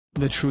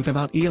The truth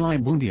about Ely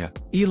Buendia.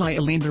 Ely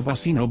Eleandre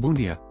Basiño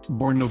Buendia,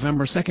 born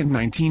November 2,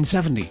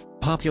 1970,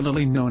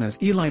 popularly known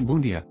as Ely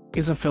Buendia,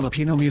 is a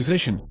Filipino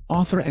musician,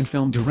 author and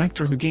film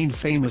director who gained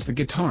fame as the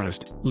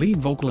guitarist, lead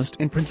vocalist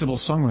and principal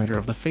songwriter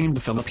of the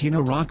famed Filipino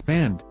rock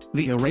band,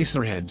 the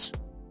Eraserheads.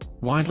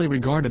 Widely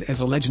regarded as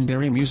a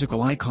legendary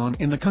musical icon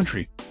in the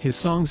country, his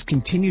songs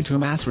continue to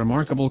amass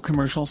remarkable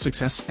commercial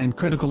success and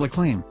critical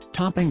acclaim,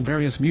 topping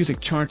various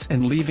music charts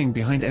and leaving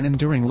behind an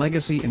enduring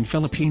legacy in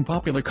Philippine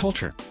popular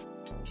culture.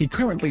 He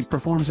currently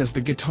performs as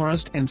the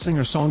guitarist and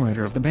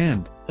singer-songwriter of the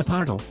band,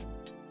 Apartel.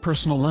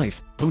 Personal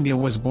life. Buendia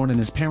was born in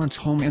his parents'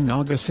 home in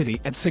Naga City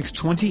at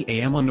 6:20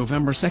 a.m. on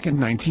November 2,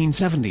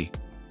 1970.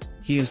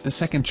 He is the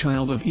second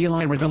child of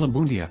Ely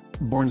Buendia,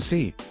 born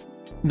c.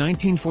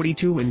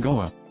 1942 in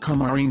Goa,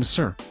 Camarines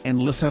Sur, and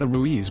Lisetta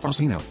Ruiz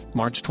Basiño,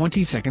 March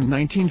 22,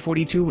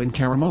 1942 in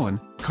Caramoan,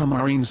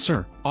 Camarines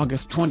Sur,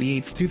 August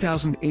 28,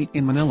 2008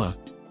 in Manila.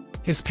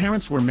 His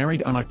parents were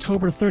married on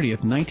October 30,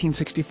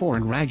 1964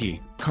 in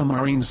Ragi,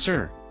 Camarines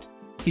Sur.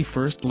 He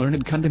first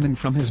learned kundaman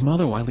from his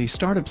mother while he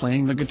started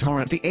playing the guitar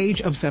at the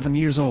age of 7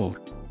 years old.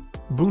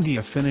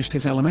 Buendia finished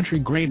his elementary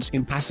grades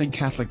in Pasig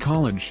Catholic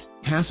College,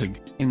 Pasig,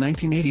 in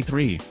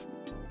 1983.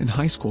 In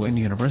high school and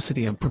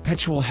University of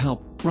Perpetual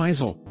Help,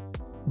 Rizal.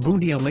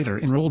 Buendia later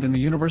enrolled in the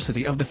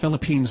University of the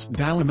Philippines,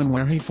 Diliman,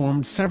 where he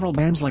formed several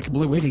bands like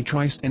Blue Witty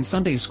Trist and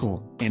Sunday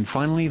School, and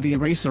finally the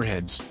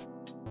Eraserheads.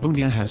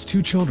 Buendia has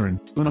two children,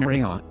 Una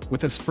Maria,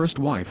 with his first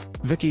wife,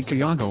 Vicky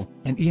Cayago,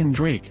 and Ian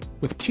Drake,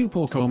 with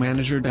pupil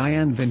co-manager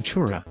Diane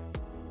Ventura.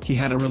 He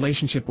had a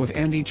relationship with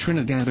Andy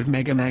Trinidad of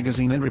Mega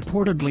Magazine and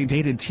reportedly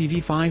dated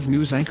TV5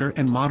 news anchor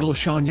and model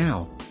Sean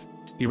Yao.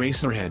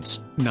 Eraserheads,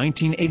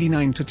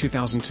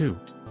 1989–2002.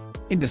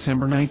 In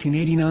December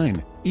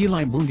 1989,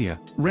 Ely Buendia,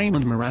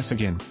 Raymond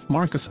Marasigan,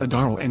 Marcus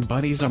Adaro and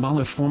Buddy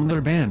Zabala formed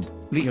their band,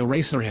 the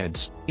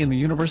Eraserheads, in the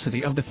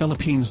University of the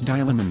Philippines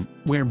Diliman,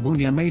 where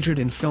Buendia majored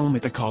in film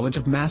at the College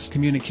of Mass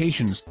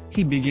Communications.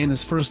 He began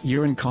his first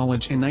year in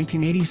college in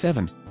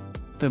 1987.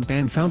 The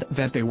band found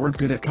that they weren't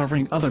good at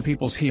covering other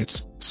people's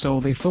hits,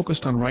 so they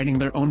focused on writing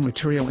their own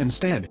material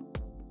instead.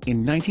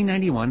 In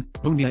 1991,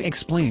 Buendia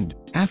explained,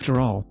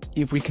 "After all,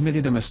 if we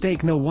committed a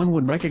mistake no one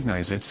would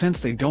recognize it since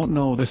they don't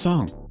know the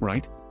song,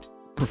 right?"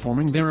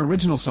 Performing their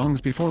original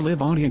songs before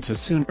live audiences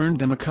soon earned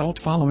them a cult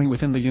following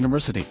within the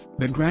university,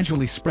 that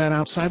gradually spread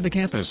outside the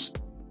campus.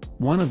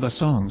 One of the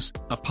songs,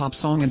 a pop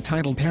song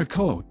entitled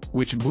Perko,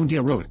 which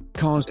Buendia wrote,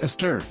 caused a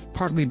stir,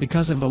 partly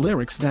because of the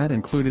lyrics that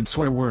included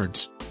swear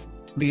words.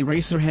 The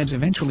Eraserheads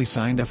eventually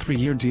signed a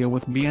 3-year deal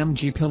with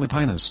BMG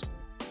Pilipinas.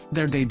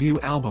 Their debut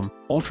album,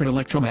 Ultra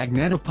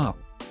Electromagnetic-Pop,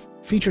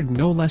 featured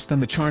no less than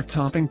the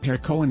chart-topping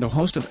Perko and a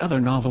host of other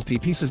novelty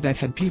pieces that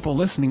had people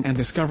listening and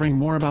discovering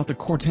more about the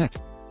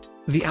quartet.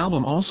 The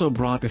album also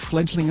brought the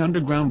fledgling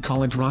underground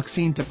college rock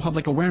scene to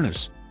public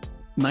awareness.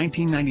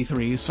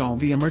 1993 saw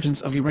the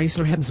emergence of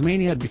Eraserheads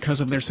mania because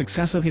of their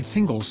successive hit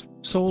singles,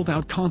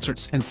 sold-out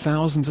concerts and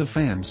thousands of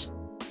fans.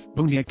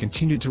 Buendia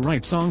continued to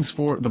write songs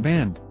for the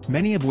band,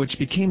 many of which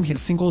became hit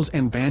singles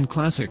and band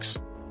classics.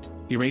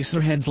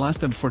 Eraserheads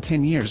lasted for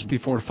 10 years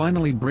before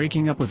finally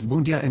breaking up with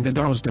Buendia and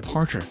Adaro's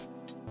departure.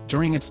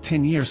 During its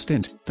 10-year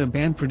stint, the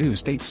band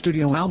produced 8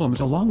 studio albums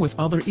along with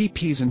other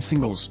EPs and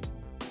singles.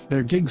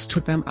 Their gigs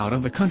took them out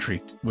of the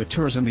country, with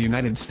tours in the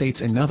United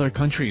States and other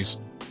countries.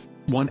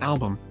 One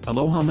album,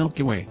 Aloha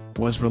Milky Way,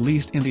 was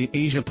released in the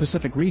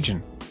Asia-Pacific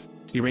region.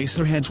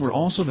 Eraserheads were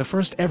also the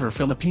first ever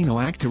Filipino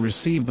act to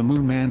receive the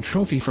Moon Man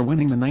Trophy for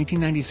winning the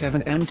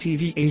 1997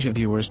 MTV Asia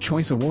Viewers'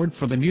 Choice Award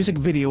for the music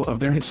video of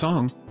their hit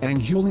song, Ang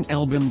Huling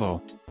El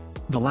Bimbo.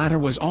 The latter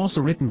was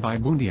also written by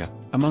Buendia,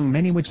 among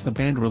many which the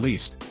band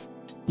released.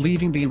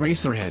 Leaving the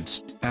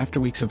Eraserheads, after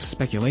weeks of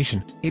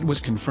speculation, it was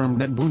confirmed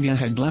that Buendia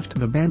had left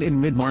the band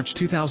in mid-March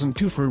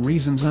 2002 for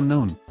reasons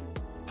unknown.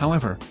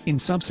 However, in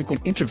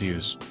subsequent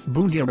interviews,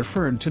 Buendia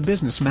referred to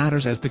business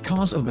matters as the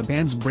cause of the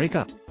band's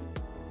breakup.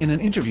 In an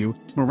interview,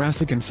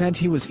 Marasigan said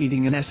he was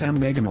eating in SM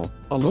Megamall,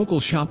 a local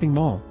shopping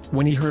mall,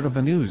 when he heard of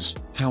the news.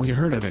 How he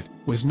heard of it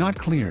was not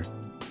clear.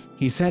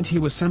 He said he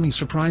was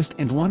semi-surprised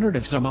and wondered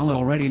if Zabala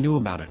already knew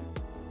about it.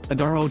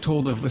 Adaro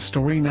told of the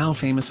story now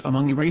famous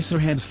among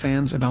Eraserheads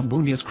fans about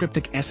Buendia's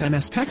cryptic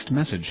SMS text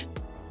message.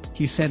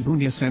 He said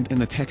Buendia sent in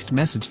the text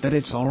message that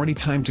it's already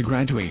time to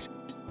graduate.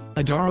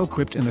 Adaro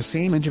quipped in the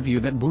same interview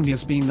that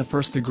Buendia's being the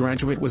first to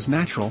graduate was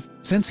natural,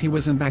 since he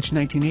was in batch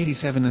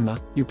 1987 in the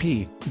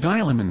UP,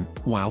 Diliman,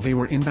 while they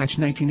were in batch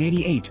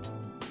 1988.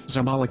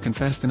 Zabala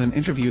confessed in an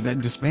interview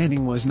that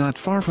disbanding was not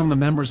far from the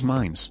members'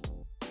 minds.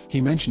 He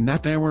mentioned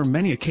that there were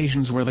many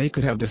occasions where they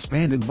could have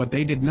disbanded but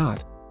they did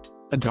not.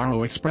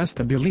 Adaro expressed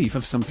the belief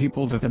of some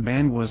people that the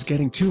band was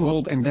getting too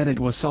old and that it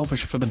was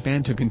selfish for the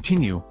band to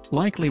continue,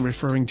 likely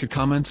referring to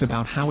comments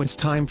about how it's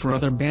time for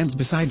other bands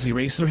besides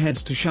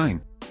Eraserheads to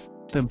shine.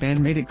 The band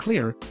made it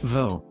clear,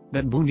 though,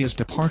 that Buendia's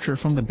departure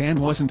from the band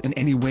wasn't in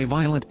any way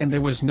violent and there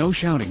was no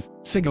shouting,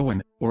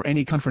 sigawan, or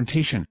any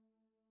confrontation.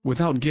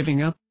 Without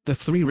giving up, the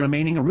 3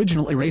 remaining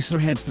original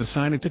Eraserheads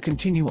decided to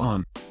continue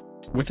on.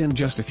 Within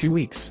just a few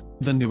weeks,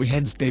 the new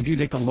heads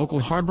debuted at the local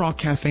Hard Rock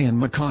Cafe in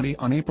Makati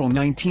on April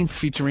 19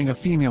 featuring a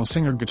female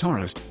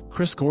singer-guitarist,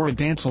 Chris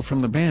Dancel from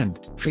the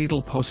band,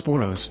 Fatal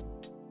Posporos.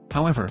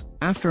 However,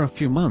 after a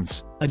few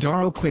months,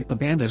 Adaro quit the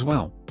band as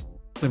well.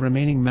 The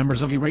remaining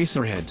members of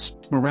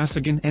Eraserheads,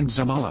 Marasigan and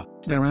Zabala,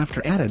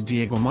 thereafter added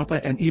Diego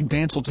Mapa and Ely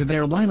Dancel to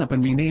their lineup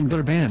and renamed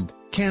their band,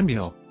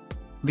 Cambio.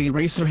 The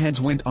Eraserheads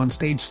went on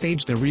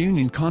staged a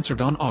reunion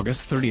concert on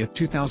August 30,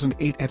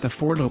 2008 at the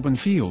Ford Open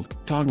Field,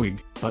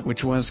 Taguig, but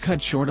which was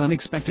cut short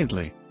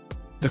unexpectedly.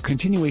 The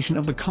continuation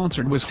of the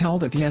concert was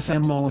held at the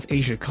SM Mall of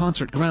Asia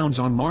Concert Grounds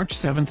on March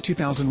 7,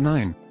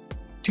 2009.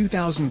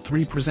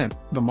 2003 present,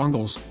 The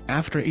Mongols.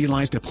 After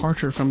Ely's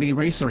departure from the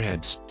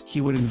Eraserheads,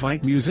 he would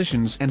invite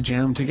musicians and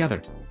jam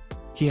together.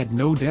 He had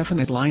no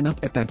definite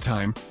lineup at that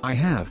time. I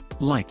have,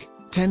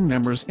 10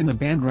 members in the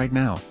band right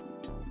now.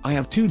 I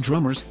have 2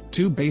 drummers,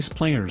 2 bass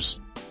players.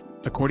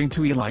 According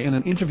to Ely in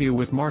an interview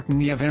with Martin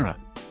Nievera.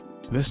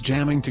 This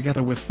jamming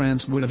together with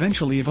friends would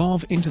eventually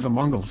evolve into the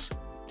Mongols.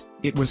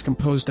 It was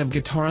composed of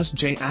guitarist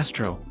Jay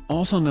Astro,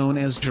 also known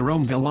as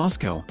Jerome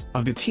Velasco,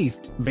 of The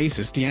Teeth,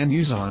 bassist Ian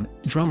Uzon,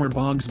 drummer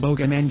Boggs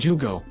Boga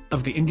Manjugo,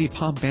 of the indie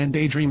pop band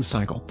Daydream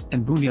Cycle,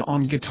 and Buendia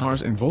on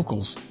guitars and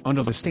vocals,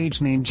 under the stage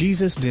name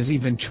Jesus Dizzy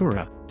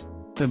Ventura.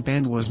 The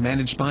band was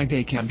managed by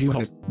Daycab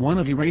Buhat, one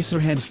of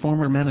Eraserhead's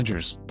former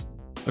managers.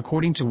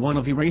 According to one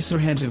of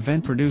Eraserhead's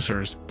event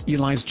producers,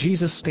 Ely's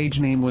Jesus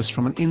stage name was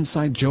from an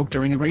inside joke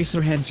during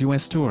Eraserhead's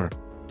US tour.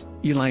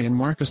 Ely and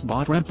Marcus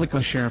bought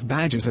replica sheriff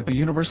badges at the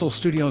Universal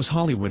Studios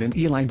Hollywood and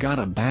Ely got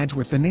a badge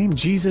with the name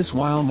Jesus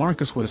while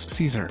Marcus was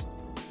Caesar.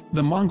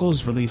 The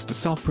Mongols released a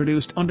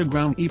self-produced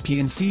underground EP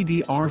in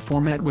CDR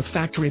format with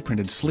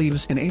factory-printed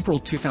sleeves in April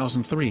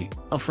 2003,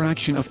 a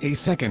fraction of a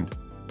second.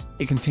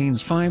 It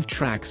contains 5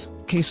 tracks,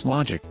 Case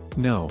Logic,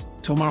 No,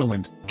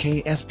 Tomorrowland,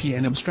 KSP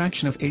and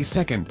Abstraction of a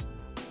Second.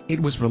 It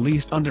was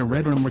released under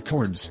Red Room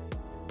Records.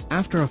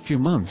 After a few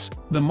months,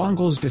 the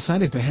Mongols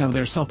decided to have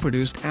their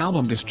self-produced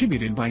album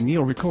distributed by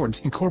Neo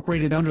Records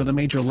Incorporated under the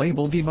major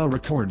label Viva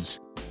Records.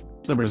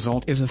 The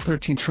result is a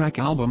 13-track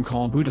album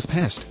called Buddha's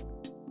Pest.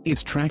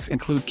 Its tracks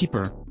include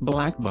Keeper,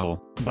 Black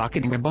Bow,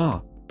 Bucketing a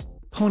Ba,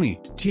 Pony,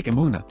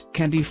 Tikamuna,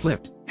 Candy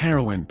Flip,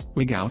 Heroin,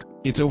 Wig Out,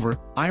 It's Over,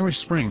 Irish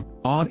Spring,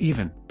 Odd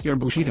Even, Your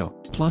Bushido,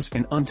 plus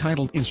an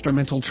untitled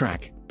instrumental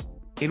track.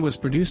 It was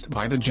produced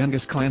by the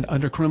Genghis Clan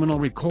under Criminal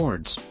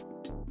Records.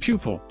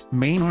 Pupil,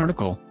 main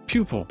article,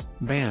 Pupil,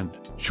 band.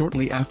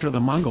 Shortly after the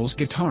Mongols'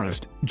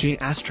 guitarist, Jay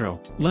Astro,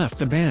 left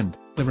the band,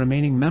 the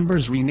remaining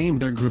members renamed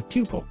their group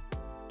Pupil.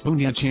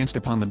 Buendia chanced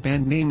upon the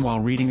band name while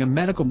reading a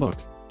medical book.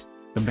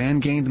 The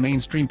band gained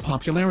mainstream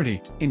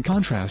popularity, in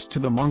contrast to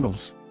the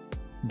Mongols.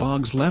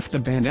 Boggs left the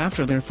band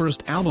after their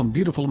first album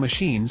Beautiful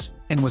Machines,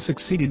 and was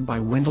succeeded by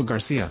Wendell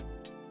Garcia.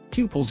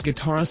 Pupil's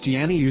guitarist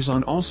Yanni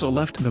Uzon also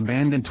left the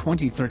band in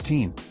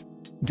 2013.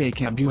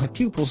 Daycab Buhat,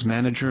 Pupil's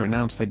manager,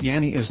 announced that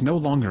Yanni is no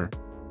longer.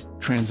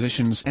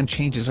 Transitions and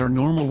changes are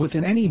normal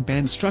within any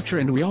band structure,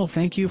 and we all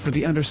thank you for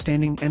the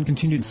understanding and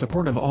continued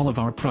support of all of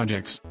our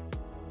projects.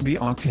 The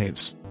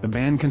Octaves. The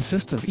band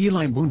consists of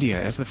Ely Buendia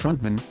as the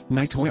frontman,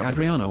 Naitoy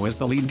Adriano as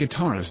the lead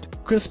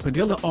guitarist, Chris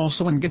Padilla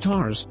also on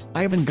guitars,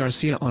 Ivan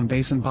Garcia on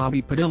bass and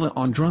Bobby Padilla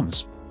on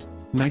drums.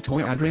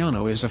 Naitoy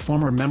Adriano is a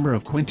former member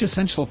of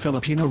quintessential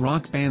Filipino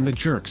rock band The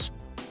Jerks.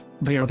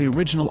 They are the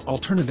original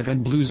alternative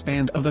and blues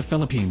band of the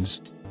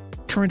Philippines.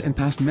 Current and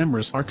past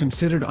members are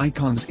considered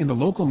icons in the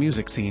local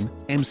music scene,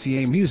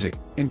 MCA Music,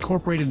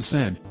 Incorporated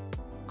said.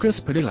 Chris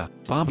Padilla,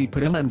 Bobby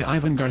Padilla and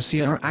Ivan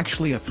Garcia are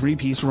actually a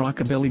 3-piece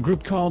rockabilly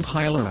group called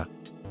Hylera.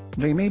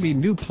 They may be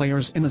new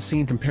players in the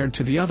scene compared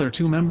to the other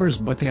 2 members,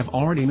 but they have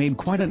already made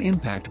quite an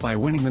impact by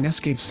winning the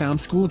Nescape Sound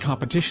School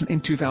competition in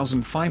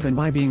 2005 and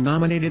by being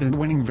nominated and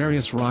winning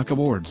various rock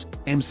awards,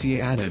 MCA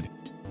added.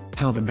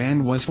 How the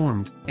band was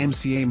formed,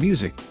 MCA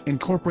Music,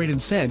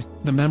 Incorporated said,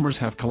 the members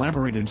have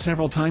collaborated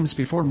several times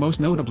before, most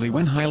notably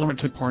when Hylera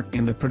took part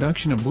in the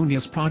production of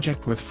Buendia's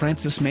project with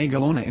Francis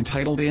Magalona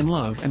entitled In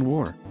Love and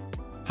War.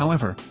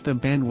 However, the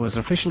band was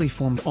officially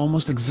formed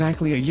almost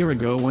exactly a year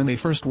ago when they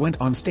first went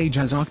on stage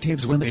as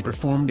Octaves when they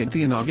performed at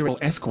the inaugural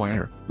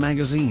Esquire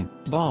magazine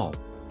ball.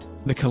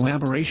 The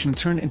collaboration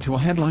turned into a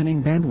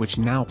headlining band which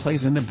now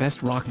plays in the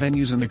best rock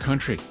venues in the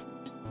country.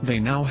 They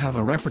now have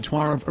a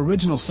repertoire of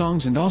original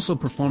songs and also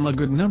perform a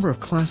good number of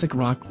classic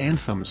rock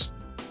anthems.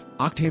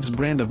 Octave's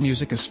brand of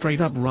music is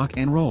straight-up rock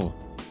and roll.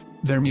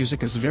 Their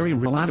music is very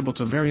relatable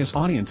to various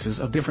audiences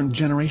of different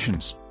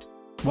generations.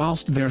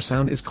 Whilst their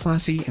sound is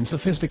classy and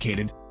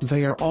sophisticated,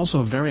 they are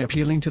also very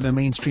appealing to the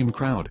mainstream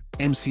crowd,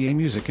 MCA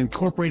Music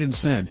Incorporated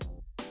said.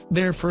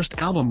 Their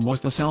first album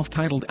was the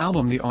self-titled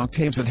album The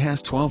Octaves. It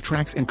has 12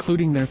 tracks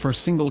including their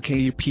first single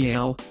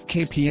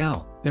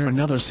KPL, their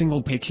another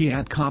single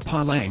Pakiat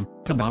Kapalang,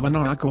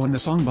 Pababanarako and the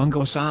song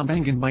Bungo Sa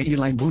Bangan by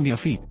Ely Buendia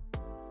feat.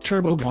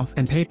 Turbo Goff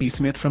and Papi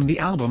Smith from the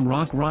album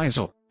Rock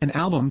Rizal, an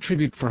album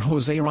tribute for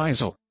Jose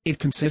Rizal. It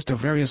consists of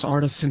various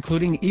artists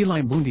including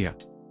Ely Buendia.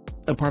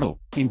 Apartel.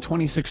 In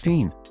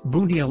 2016,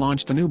 Buendia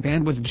launched a new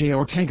band with Jay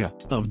Ortega,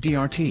 of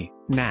DRT,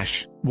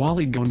 Nash,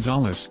 Wally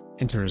Gonzalez,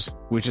 enters,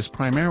 which is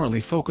primarily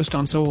focused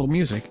on soul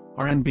music,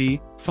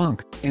 R&B,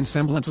 funk, and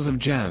semblances of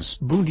jazz.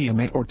 Buendia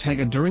met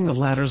Ortega during the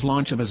latter's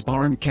launch of his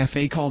bar and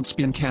cafe called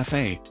Spin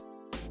Cafe.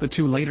 The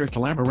two later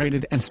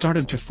collaborated and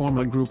started to form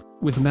a group,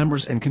 with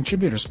members and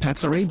contributors Pat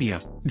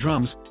Sarabia,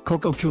 drums,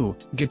 Coco Cu,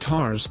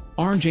 guitars,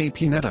 RJ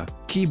Pineda,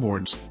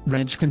 keyboards,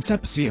 Reg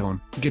Concepcion,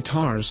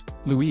 guitars,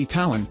 Louis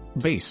Talon,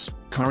 bass,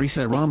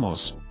 Carissa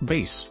Ramos,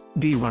 bass,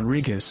 D.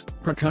 Rodriguez,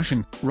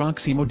 percussion,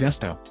 Roxy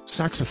Modesto,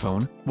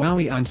 saxophone,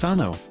 Wowie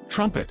Ansano,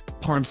 trumpet,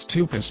 Pards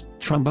Tupas,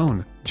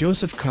 trombone,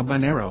 Joseph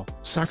Cabanero,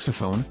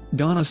 saxophone,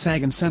 Donna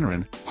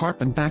Sagan-Senaran,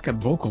 harp and backup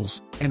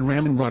vocals, and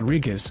Ramon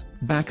Rodriguez,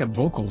 backup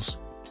vocals.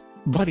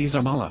 Buddy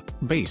Zabala,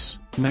 bass,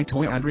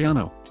 Naitoy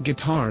Adriano,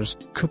 guitars,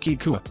 Cookie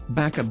Kua,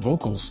 backup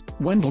vocals,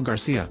 Wendell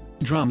Garcia,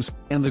 drums,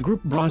 and the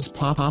group Bras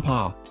Pa Pa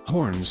Pa,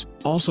 horns,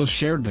 also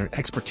shared their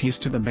expertise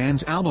to the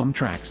band's album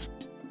tracks.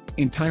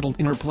 Entitled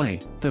Interplay,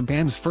 the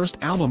band's first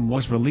album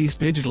was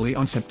released digitally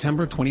on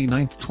September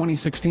 29,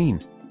 2016.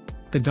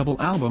 The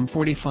double album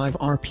 45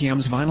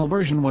 RPM's vinyl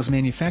version was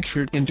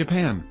manufactured in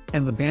Japan,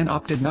 and the band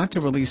opted not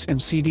to release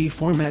in CD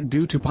format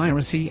due to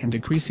piracy and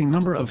decreasing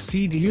number of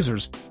CD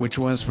users, which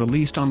was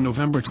released on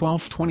November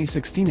 12,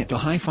 2016 at the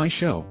Hi-Fi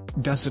show,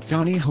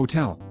 Dusitani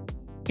Hotel.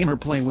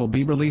 Interplay will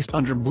be released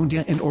under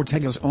Buendia and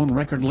Ortega's own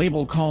record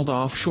label called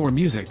Offshore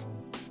Music.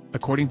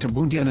 According to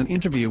Buendia in an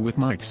interview with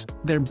Mike's,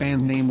 their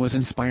band name was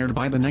inspired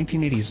by the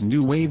 1980s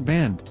new wave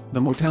band,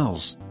 The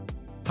Motels.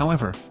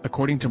 However,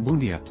 according to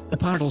Buendia,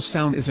 Apartel's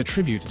sound is a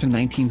tribute to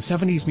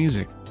 1970s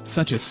music,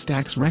 such as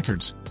Stax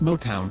Records,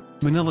 Motown,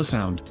 Manila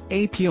Sound,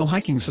 APO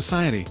Hiking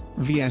Society,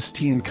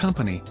 VST and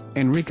Company,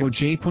 Enrico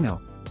J. Punel.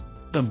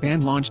 The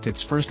band launched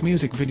its first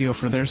music video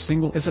for their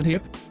single Is It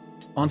Hip?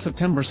 On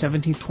September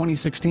 17,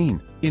 2016,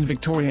 in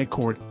Victoria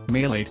Court,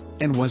 Malate,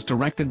 and was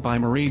directed by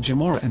Marie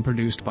Jamora and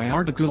produced by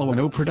Articulo and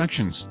O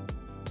Productions.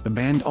 The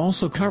band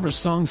also covers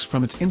songs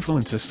from its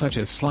influences such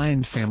as Sly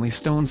and Family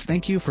Stone's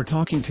Thank You for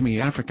Talking to Me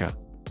Africa.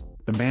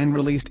 The band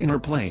released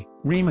Interplay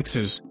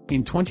remixes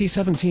in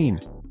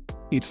 2017.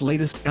 Its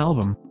latest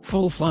album,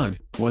 Full Flood,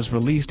 was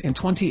released in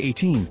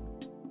 2018.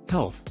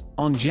 Health.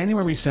 On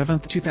January 7,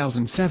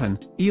 2007,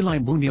 Ely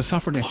Buendia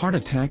suffered a heart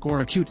attack or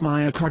acute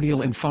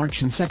myocardial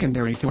infarction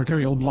secondary to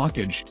arterial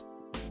blockage.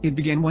 It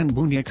began when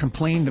Buendia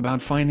complained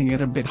about finding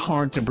it a bit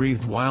hard to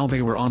breathe while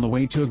they were on the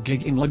way to a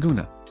gig in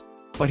Laguna.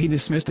 But he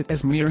dismissed it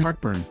as mere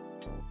heartburn.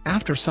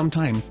 After some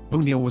time,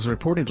 Buendia was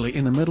reportedly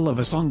in the middle of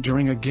a song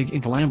during a gig in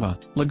Calamba,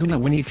 Laguna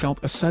when he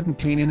felt a sudden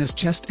pain in his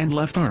chest and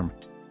left arm.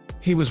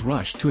 He was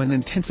rushed to an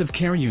intensive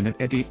care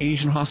unit at the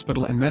Asian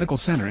Hospital and Medical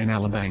Center in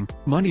Alabang,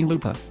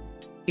 Muntinlupa.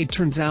 It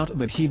turns out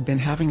that he'd been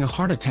having a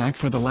heart attack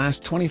for the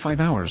last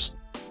 25 hours.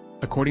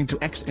 According to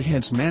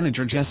Eraserheads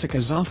manager Jessica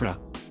Zafra,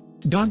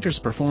 doctors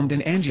performed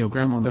an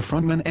angiogram on the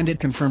frontman and it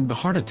confirmed the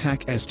heart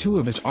attack as two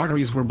of his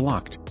arteries were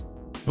blocked.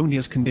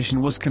 Buendia's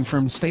condition was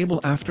confirmed stable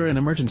after an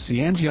emergency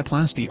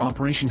angioplasty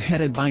operation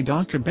headed by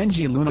Dr.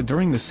 Benji Luna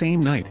during the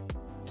same night.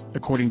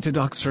 According to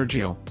Doc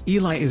Sergio,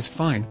 Ely is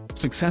fine,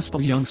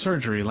 successful young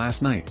surgery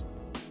last night.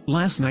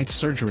 Last night's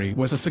surgery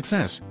was a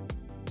success.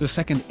 The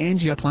second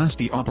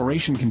angioplasty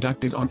operation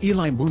conducted on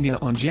Ely Buendia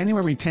on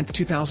January 10,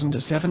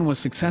 2007 was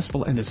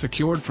successful and is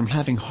secured from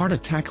having heart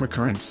attack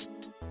recurrence.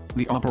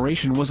 The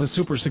operation was a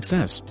super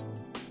success.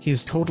 He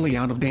is totally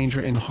out of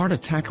danger and heart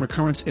attack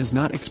recurrence is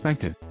not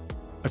expected.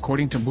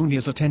 According to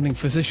Buendia's attending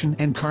physician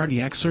and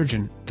cardiac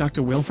surgeon,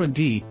 Dr. Wilfred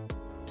D.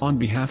 On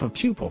behalf of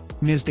pupil,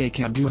 Ms. De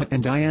Cabua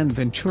and Diane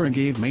Ventura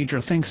gave major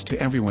thanks to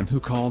everyone who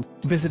called,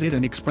 visited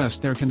and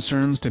expressed their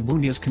concerns to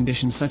Buendia's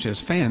condition such as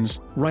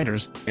fans,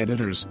 writers,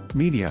 editors,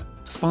 media,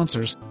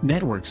 sponsors,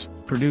 networks,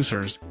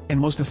 producers, and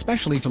most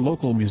especially to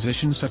local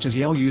musicians such as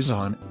Yel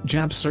Uzon,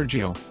 Jab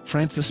Sergio,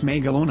 Francis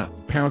Magalona,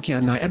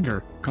 Parroquia Na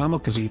Edgar,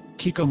 Kamikaze,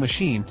 Kiko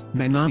Machine,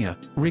 Manaya,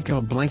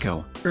 Rico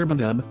Blanco,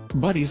 Urbandub,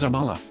 Buddy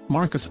Zabala,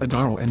 Marcus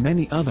Adaro and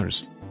many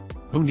others.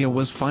 Buendia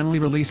was finally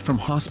released from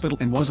hospital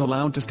and was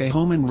allowed to stay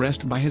home and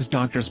rest by his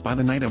doctors by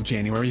the night of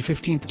January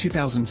 15,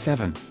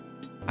 2007.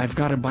 "I've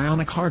got a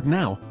bionic heart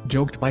now,"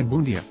 joked by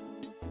Buendia.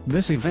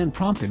 This event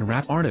prompted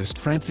rap artist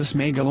Francis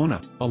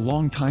Magalona, a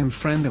longtime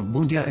friend of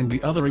Buendia and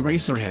the other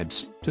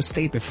Eraserheads, to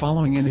state the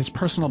following in his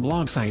personal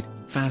blog site.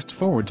 Fast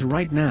forward to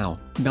right now,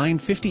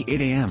 9:58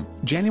 a.m.,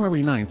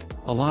 January 9th,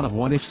 a lot of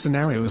what-if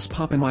scenarios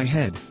pop in my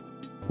head.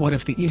 What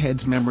if the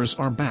E-Heads members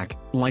are back,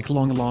 like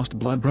long-lost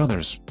blood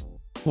brothers?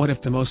 What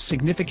if the most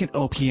significant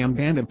OPM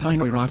band of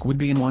Pinoy rock would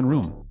be in one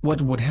room?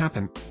 What would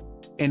happen?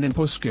 And in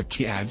postscript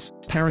he adds,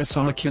 "Para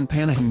sa akin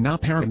panahon na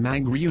para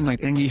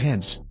mag-reunite ang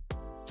E-Heads.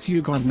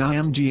 Sugod na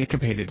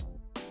amgiakapated.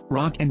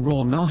 Rock and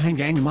roll na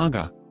hanggang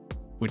maga."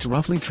 Which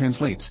roughly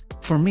translates,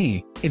 "For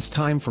me, it's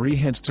time for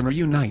E-Heads to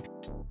reunite.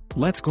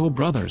 Let's go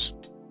brothers.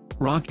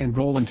 Rock and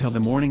roll until the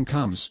morning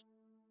comes."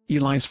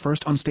 Ely's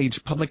first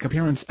on-stage public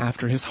appearance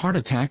after his heart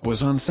attack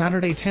was on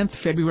Saturday 10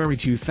 February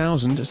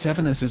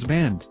 2007 as his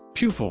band,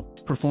 Pupil,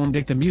 performed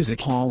at the Music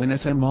Hall in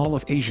SM Mall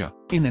of Asia,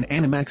 in an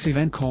Animax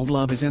event called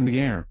Love is in the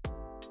Air.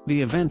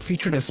 The event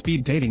featured a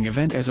speed dating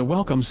event as a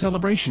welcome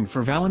celebration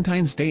for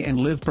Valentine's Day and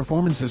live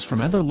performances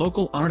from other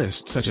local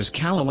artists such as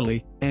Ely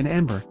and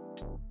Amber.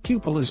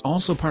 Pupil is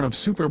also part of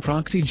Super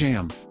Proxy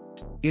Jam.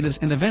 It is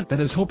an event that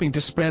is hoping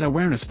to spread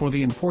awareness for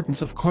the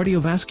importance of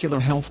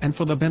cardiovascular health and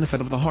for the benefit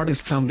of the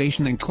Heartist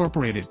Foundation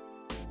Incorporated.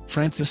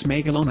 Francis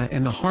Magalona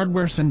and the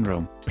Hardware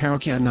Syndrome,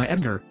 Parokya na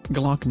Edgar,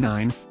 Glock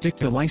 9,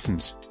 Dicta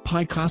License,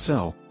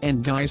 Picasso,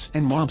 and Dice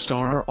and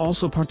Mobstar are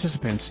also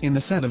participants in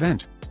the said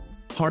event.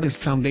 Heartist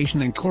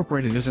Foundation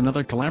Incorporated is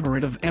another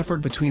collaborative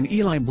effort between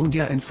Ely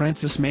Buendia and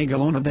Francis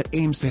Magalona that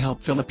aims to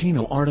help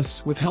Filipino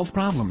artists with health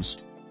problems.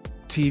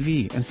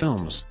 TV and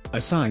films.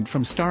 Aside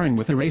from starring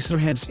with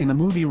Eraserheads in the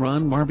movie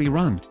Run Barbie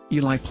Run,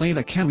 Ely played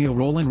a cameo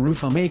role in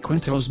Rufa May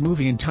Quinto's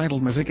movie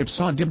entitled Mazikip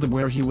Sa Dibdib,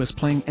 where he was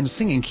playing and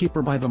singing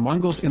Keeper by the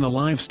Mongols in a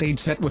live stage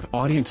set with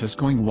audiences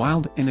going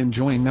wild and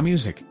enjoying the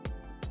music.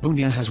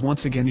 Buendia has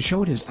once again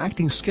showed his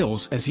acting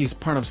skills as he's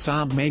part of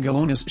Sab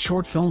Magalona's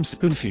short film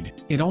Spoonfeed.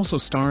 It also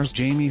stars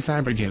Jamie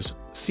Fabregas,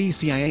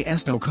 CCIA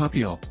Esto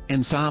Capio,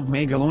 and Sab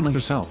Magalona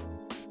herself.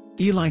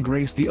 Ely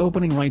graced the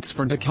opening rights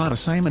for Dakota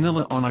Sa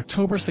Manila on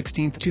October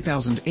 16,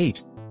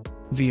 2008.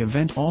 The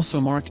event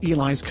also marked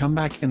Ely's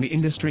comeback in the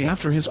industry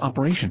after his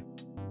operation.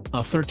 A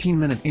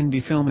 13-minute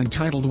indie film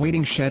entitled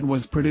Waiting Shed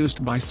was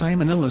produced by Sa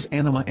Manila's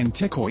Anima and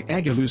Tikoy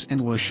Aguiluz and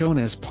was shown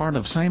as part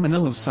of Sa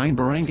Manila's Sign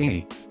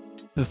Barangay.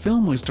 The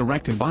film was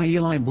directed by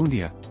Ely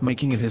Buendia,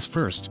 making it his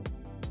first.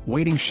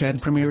 Waiting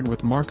Shed premiered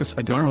with Marcus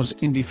Adaro's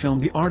indie film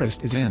The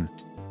Artist Is In.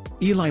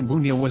 Ely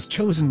Buendia was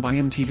chosen by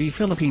MTV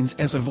Philippines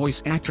as a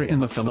voice actor in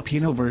the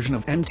Filipino version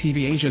of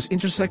MTV Asia's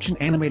Intersection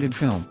animated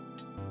film.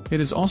 It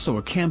is also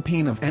a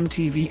campaign of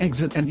MTV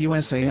Exit and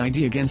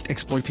USAID against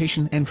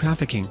exploitation and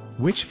trafficking,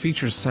 which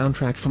features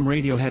soundtrack from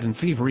Radiohead and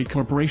Thievery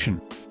Corporation.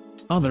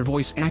 Other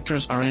voice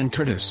actors are Ann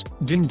Curtis,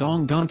 Ding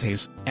Dong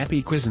Dantes,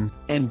 Epi Quizon,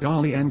 and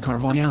Gali Ann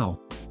Carvajal.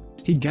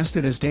 He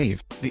guested as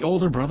Dave, the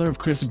older brother of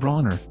Chris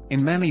Bronner,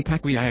 in Manny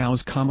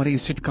Pacquiao's comedy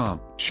sitcom,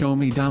 Show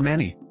Me Da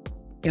Manny.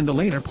 In the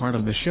later part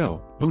of the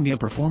show, Buendia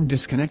performed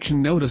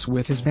Disconnection Notice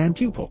with his band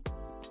Pupil.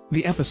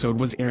 The episode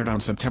was aired on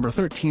September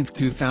 13,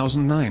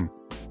 2009.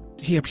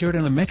 He appeared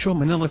in the Metro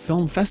Manila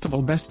Film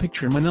Festival Best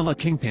Picture Manila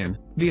Kingpin,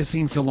 The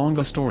Asin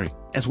Salonga Story,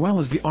 as well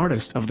as the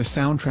artist of the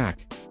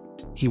soundtrack.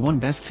 He won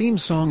Best Theme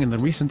Song in the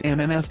recent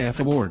MMFF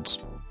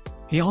Awards.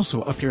 He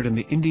also appeared in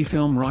the indie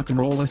film Rock and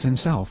Roll as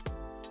himself.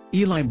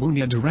 Ely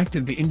Buendia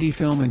directed the indie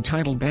film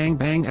entitled Bang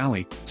Bang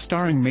Alley,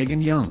 starring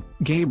Megan Young,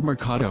 Gabe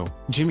Mercado,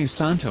 Jimmy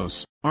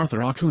Santos,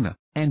 Arthur Acuna,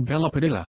 and Bella Padilla.